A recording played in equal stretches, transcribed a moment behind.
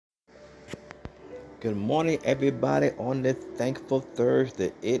Good morning, everybody, on this thankful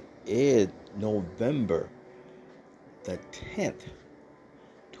Thursday. It is November the 10th,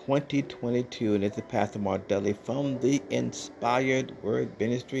 2022, and this is Pastor Mardelli from the Inspired Word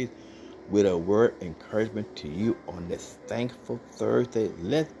Ministries with a word encouragement to you on this thankful Thursday.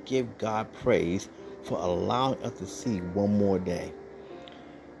 Let's give God praise for allowing us to see one more day.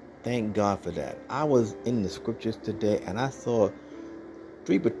 Thank God for that. I was in the scriptures today and I saw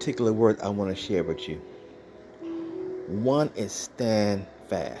three particular words I want to share with you. One is stand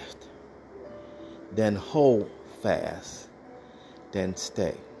fast, then hold fast, then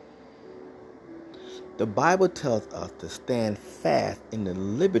stay. The Bible tells us to stand fast in the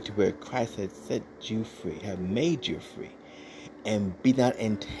liberty where Christ has set you free, have made you free, and be not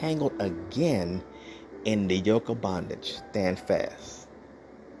entangled again in the yoke of bondage. Stand fast.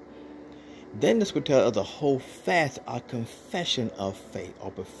 Then the scripture tells us to hold fast our confession of faith,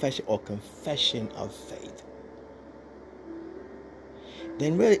 or profession or confession of faith.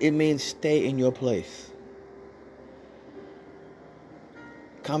 Then really it means stay in your place.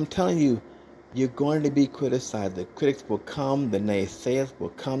 I'm telling you, you're going to be criticized. The critics will come, the naysayers will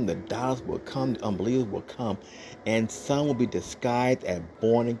come, the doubters will come, the unbelievers will come, and some will be disguised as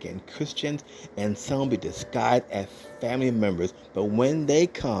born-again Christians, and some will be disguised as family members. But when they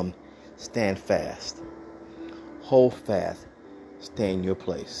come, stand fast, hold fast, stay in your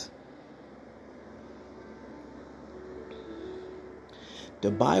place.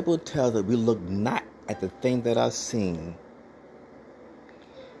 The Bible tells us we look not at the things that are seen,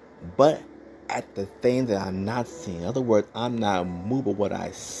 but at the things that are not seen. In other words, I'm not moved by what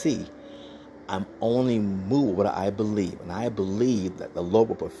I see. I'm only moved by what I believe. And I believe that the Lord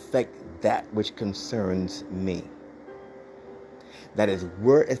will perfect that which concerns me. That His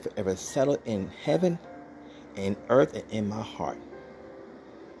word is forever settled in heaven, in earth, and in my heart.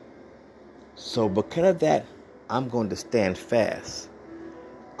 So because of that, I'm going to stand fast.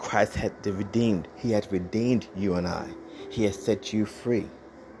 Christ had redeemed. He has redeemed you and I. He has set you free.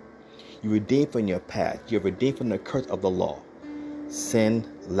 You're redeemed from your past. You're redeemed from the curse of the law. Sin,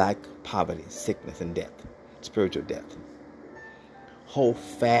 lack, poverty, sickness, and death. Spiritual death. Hold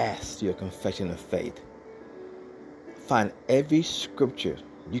fast to your confession of faith. Find every scripture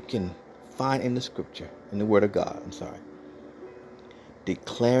you can find in the scripture, in the Word of God,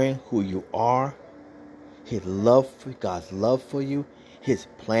 declaring who you are, His love for God's love for you, His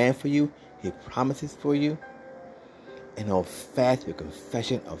plan for you, His promises for you, and hold fast your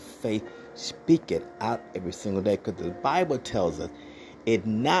confession of faith. Speak it out every single day, because the Bible tells us it's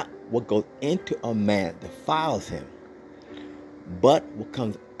not what goes into a man that defiles him, but what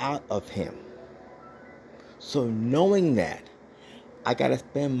comes out of him. So knowing that, I got to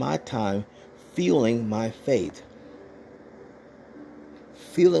spend my time fueling my faith.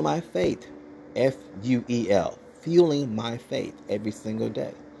 Fueling my faith. F-U-E-L. Fueling my faith every single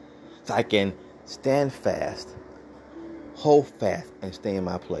day. So I can stand fast, hold fast, and stay in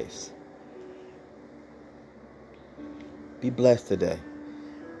my place. Be blessed today.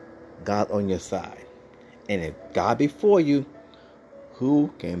 God on your side. And if God before you,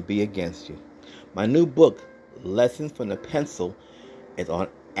 who can be against you? My new book, Lessons from the Pencil, is on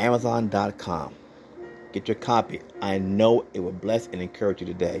Amazon.com. Get your copy. I know it will bless and encourage you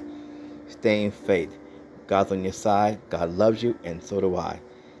today. Stay in faith. God's on your side. God loves you, and so do I.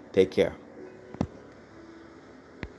 Take care.